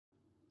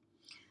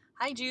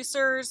Hi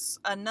juicers,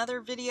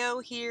 another video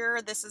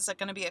here. This is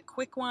going to be a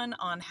quick one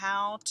on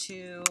how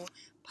to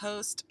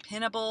post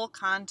pinnable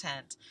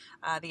content.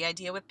 The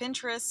idea with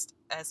Pinterest,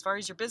 as far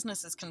as your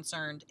business is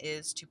concerned,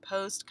 is to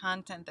post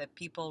content that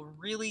people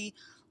really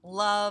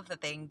love,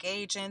 that they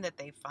engage in, that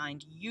they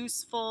find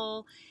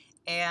useful.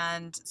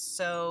 And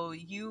so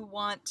you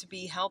want to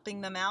be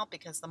helping them out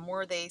because the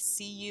more they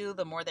see you,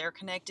 the more they're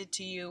connected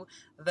to you,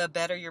 the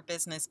better your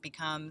business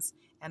becomes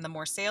and the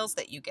more sales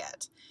that you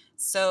get.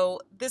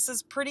 So this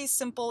is pretty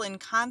simple in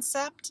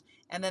concept,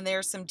 and then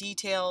there's some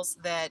details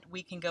that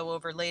we can go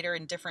over later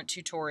in different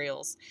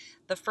tutorials.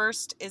 The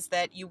first is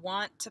that you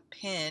want to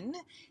pin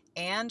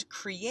and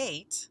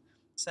create.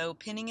 So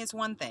pinning is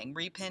one thing,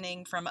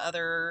 repinning from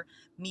other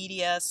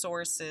media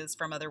sources,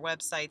 from other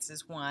websites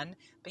is one,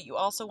 but you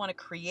also want to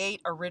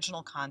create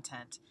original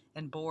content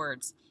and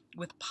boards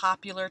with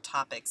popular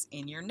topics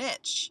in your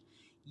niche.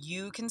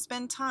 You can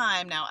spend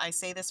time, now I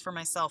say this for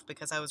myself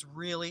because I was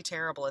really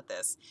terrible at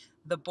this.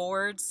 The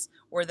boards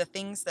or the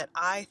things that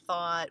I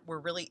thought were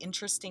really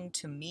interesting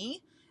to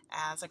me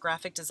as a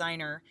graphic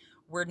designer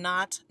were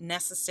not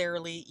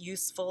necessarily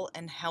useful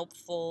and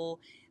helpful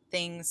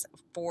things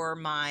for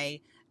my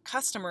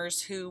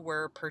customers who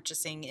were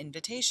purchasing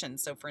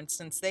invitations. So for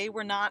instance, they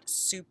were not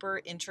super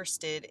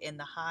interested in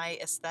the high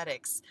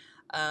aesthetics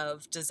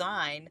of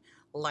design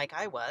like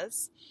I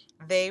was.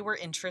 They were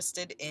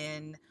interested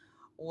in,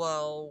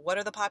 well, what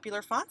are the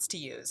popular fonts to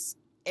use?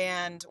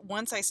 And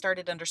once I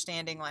started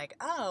understanding, like,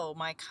 oh,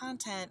 my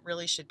content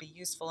really should be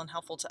useful and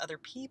helpful to other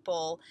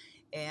people,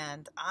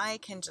 and I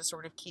can just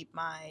sort of keep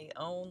my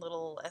own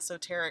little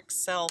esoteric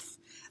self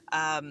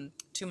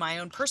to my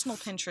own personal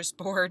Pinterest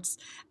boards,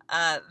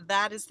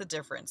 that is the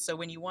difference. So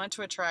when you want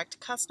to attract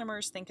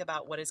customers, think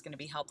about what is going to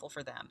be helpful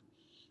for them.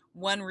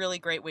 One really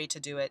great way to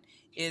do it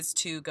is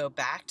to go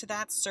back to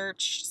that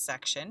search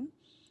section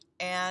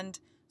and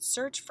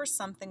search for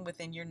something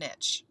within your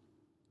niche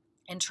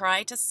and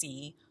try to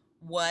see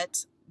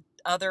what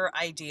other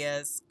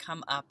ideas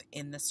come up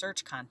in the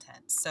search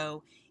content.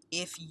 So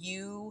if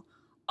you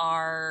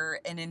are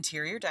an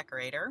interior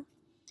decorator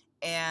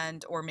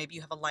and or maybe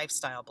you have a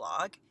lifestyle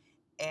blog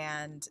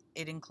and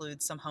it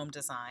includes some home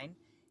design,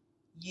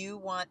 you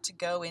want to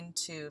go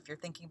into, if you're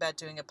thinking about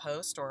doing a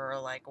post or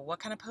like what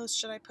kind of post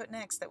should I put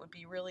next that would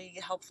be really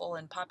helpful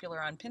and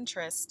popular on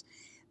Pinterest,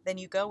 then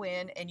you go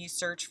in and you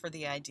search for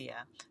the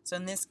idea. So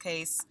in this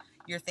case,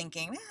 you're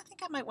thinking, I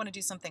think I might want to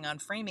do something on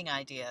framing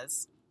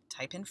ideas.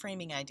 Type in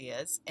framing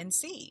ideas and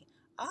see,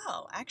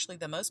 oh, actually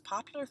the most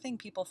popular thing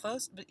people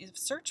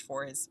search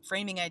for is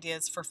framing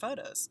ideas for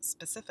photos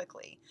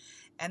specifically.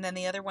 And then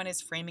the other one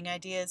is framing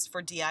ideas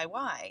for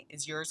DIY.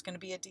 Is yours going to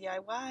be a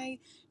DIY?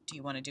 Do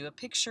you want to do a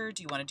picture?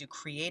 Do you want to do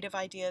creative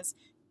ideas?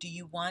 Do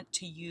you want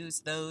to use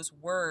those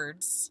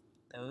words,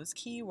 those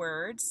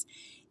keywords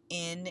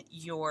in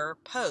your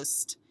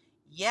post?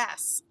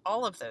 Yes,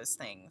 all of those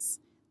things.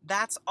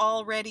 That's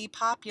already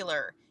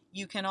popular.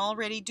 You can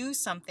already do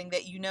something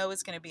that you know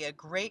is going to be a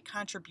great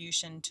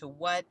contribution to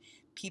what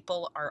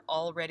people are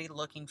already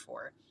looking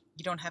for.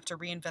 You don't have to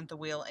reinvent the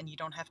wheel and you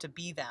don't have to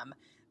be them.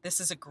 This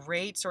is a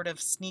great sort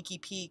of sneaky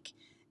peek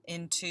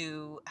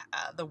into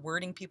the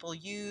wording people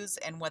use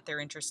and what they're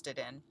interested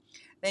in.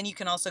 Then you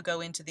can also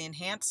go into the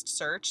enhanced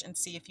search and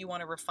see if you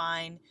want to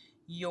refine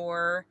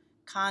your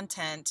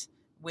content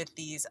with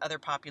these other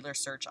popular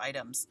search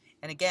items.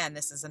 And again,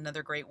 this is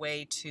another great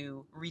way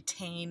to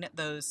retain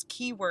those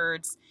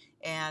keywords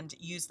and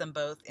use them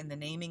both in the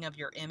naming of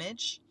your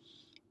image,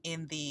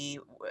 in the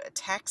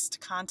text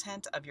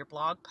content of your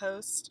blog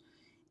post,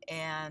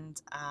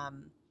 and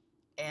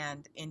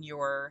in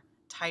your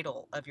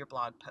title of your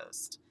blog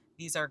post.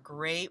 These are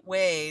great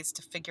ways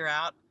to figure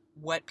out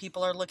what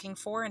people are looking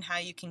for and how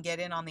you can get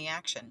in on the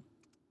action.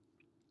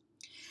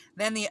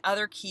 Then the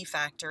other key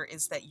factor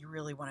is that you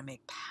really want to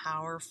make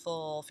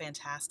powerful,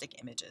 fantastic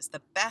images,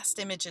 the best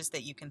images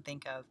that you can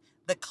think of,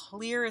 the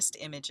clearest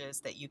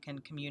images that you can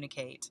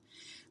communicate.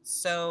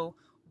 So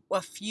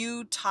a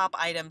few top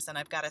items, and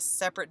I've got a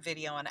separate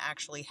video on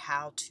actually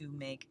how to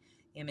make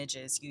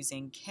images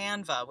using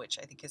Canva, which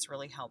I think is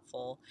really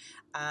helpful.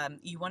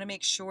 You want to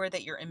make sure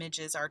that your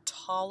images are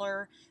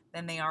taller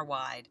than they are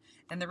wide.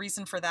 And the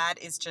reason for that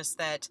is just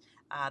that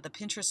the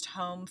Pinterest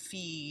home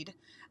feed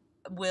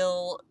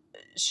will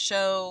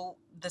show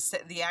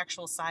the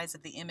actual size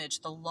of the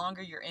image. The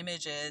longer your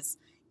image is,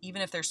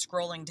 even if they're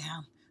scrolling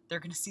down, they're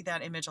going to see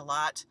that image a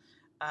lot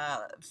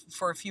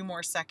for a few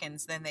more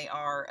seconds than they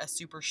are a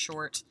super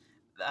short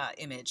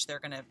image. They're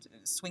going to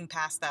swing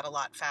past that a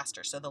lot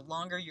faster. So the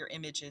longer your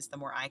image is, the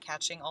more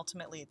eye-catching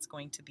ultimately it's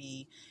going to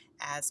be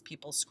as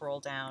people scroll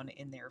down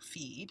in their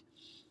feed.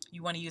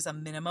 You want to use a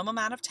minimum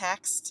amount of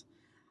text,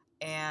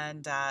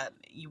 and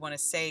you want to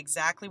say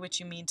exactly what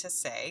you mean to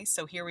say.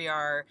 So here we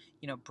are,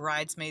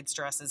 bridesmaids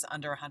dresses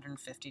under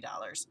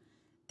 $150.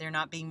 They're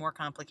not being more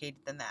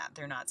complicated than that.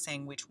 They're not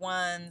saying which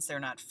ones. They're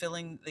not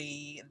filling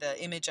the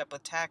image up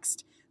with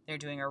text. They're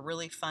doing a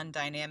really fun,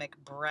 dynamic,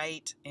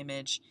 bright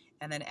image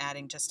and then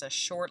adding just a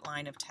short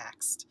line of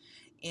text.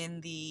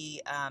 In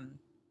the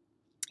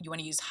You want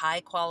to use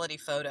high quality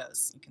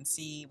photos. You can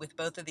see with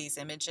both of these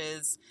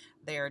images,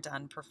 they are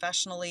done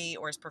professionally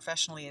or as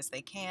professionally as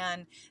they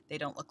can. They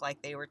don't look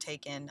like they were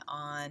taken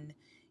on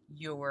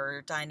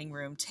your dining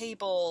room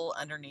table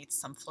underneath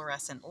some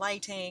fluorescent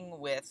lighting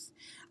with,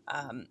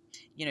 um,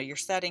 your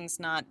settings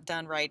not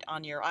done right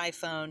on your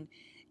iPhone.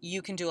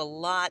 You can do a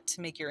lot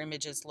to make your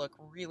images look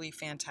really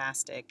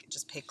fantastic.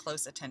 Just pay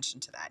close attention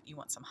to that. You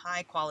want some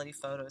high quality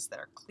photos that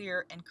are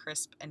clear and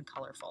crisp and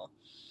colorful.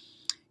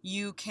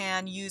 You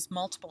can use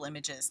multiple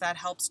images. That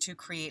helps to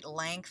create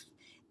length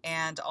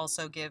and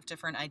also give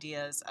different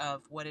ideas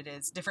of what it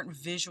is, different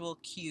visual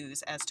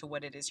cues as to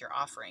what it is you're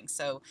offering.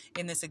 So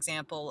in this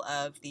example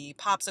of the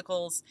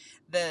popsicles,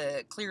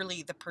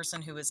 clearly the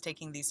person who was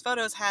taking these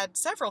photos had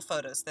several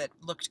photos that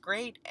looked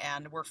great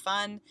and were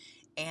fun,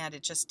 and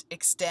it just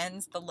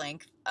extends the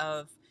length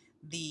of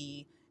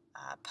the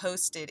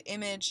posted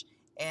image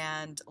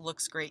and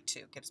looks great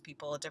too. Gives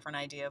people a different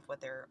idea of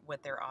what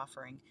they're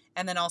offering.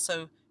 And then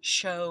also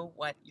show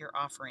what you're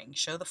offering.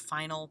 Show the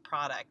final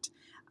product.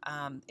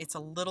 It's a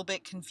little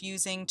bit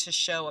confusing to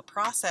show a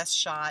process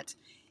shot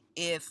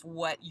if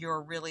what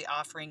you're really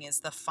offering is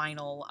the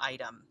final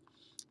item.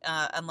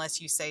 Unless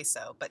you say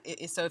so. But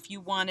so if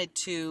you wanted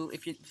to,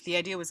 if the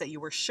idea was that you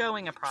were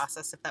showing a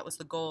process, if that was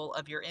the goal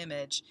of your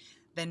image,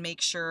 then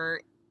make sure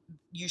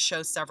you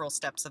show several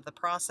steps of the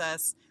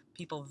process.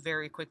 People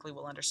very quickly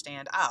will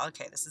understand,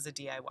 okay, this is a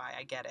DIY,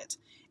 I get it.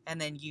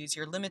 And then use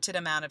your limited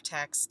amount of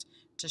text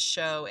to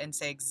show and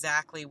say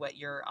exactly what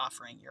you're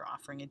offering. You're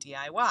offering a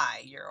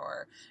DIY,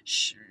 you're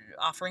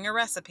offering a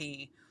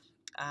recipe.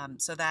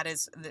 So that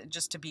is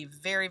just to be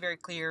very, very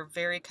clear,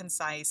 very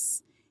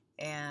concise,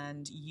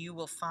 and you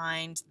will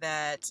find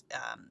that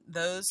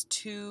those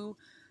two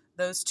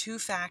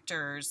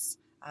factors,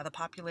 the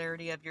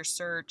popularity of your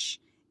search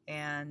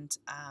and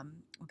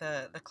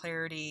the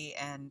clarity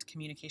and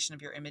communication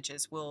of your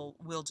images will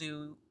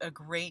do a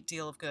great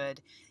deal of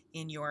good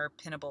in your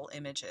pinnable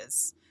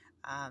images.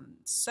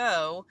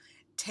 So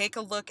take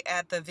a look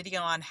at the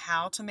video on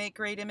how to make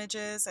great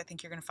images. I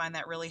think you're going to find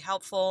that really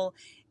helpful.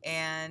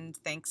 And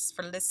thanks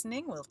for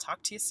listening. We'll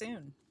talk to you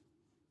soon.